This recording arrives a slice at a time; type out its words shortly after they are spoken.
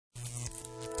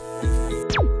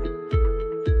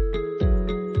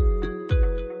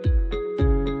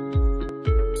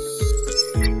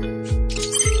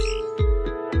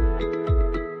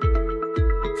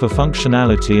For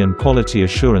functionality and quality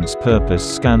assurance purpose,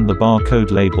 scan the barcode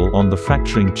label on the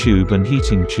fracturing tube and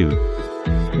heating tube.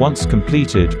 Once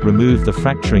completed, remove the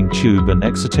fracturing tube and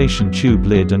excitation tube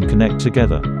lid and connect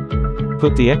together.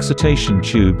 Put the excitation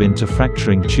tube into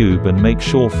fracturing tube and make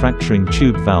sure fracturing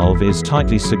tube valve is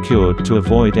tightly secured to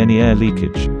avoid any air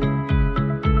leakage.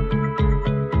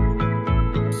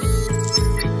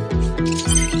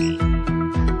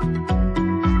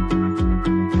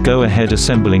 Go ahead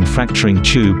assembling fracturing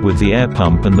tube with the air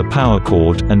pump and the power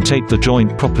cord, and tape the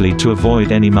joint properly to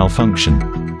avoid any malfunction.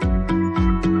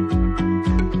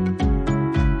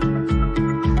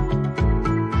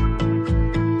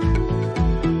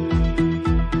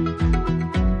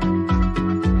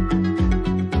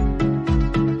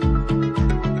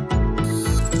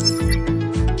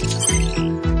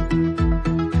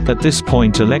 At this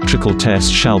point, electrical tests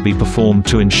shall be performed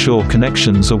to ensure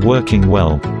connections are working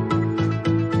well.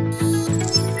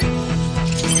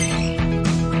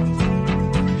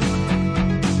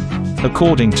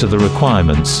 According to the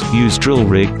requirements, use drill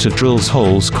rig to drill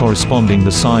holes corresponding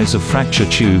the size of fracture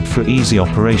tube for easy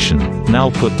operation. Now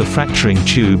put the fracturing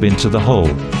tube into the hole.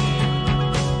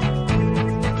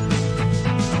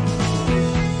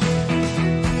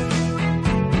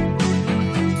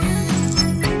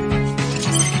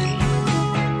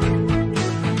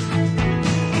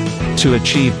 To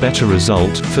achieve better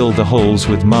result, fill the holes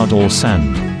with mud or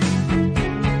sand.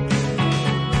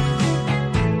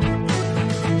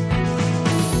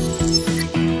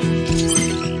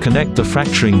 Connect the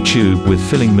fracturing tube with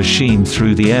filling machine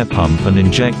through the air pump and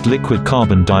inject liquid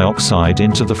carbon dioxide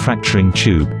into the fracturing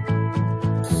tube.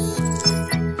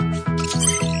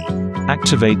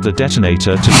 Activate the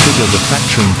detonator to trigger the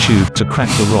fracturing tube to crack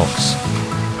the rocks.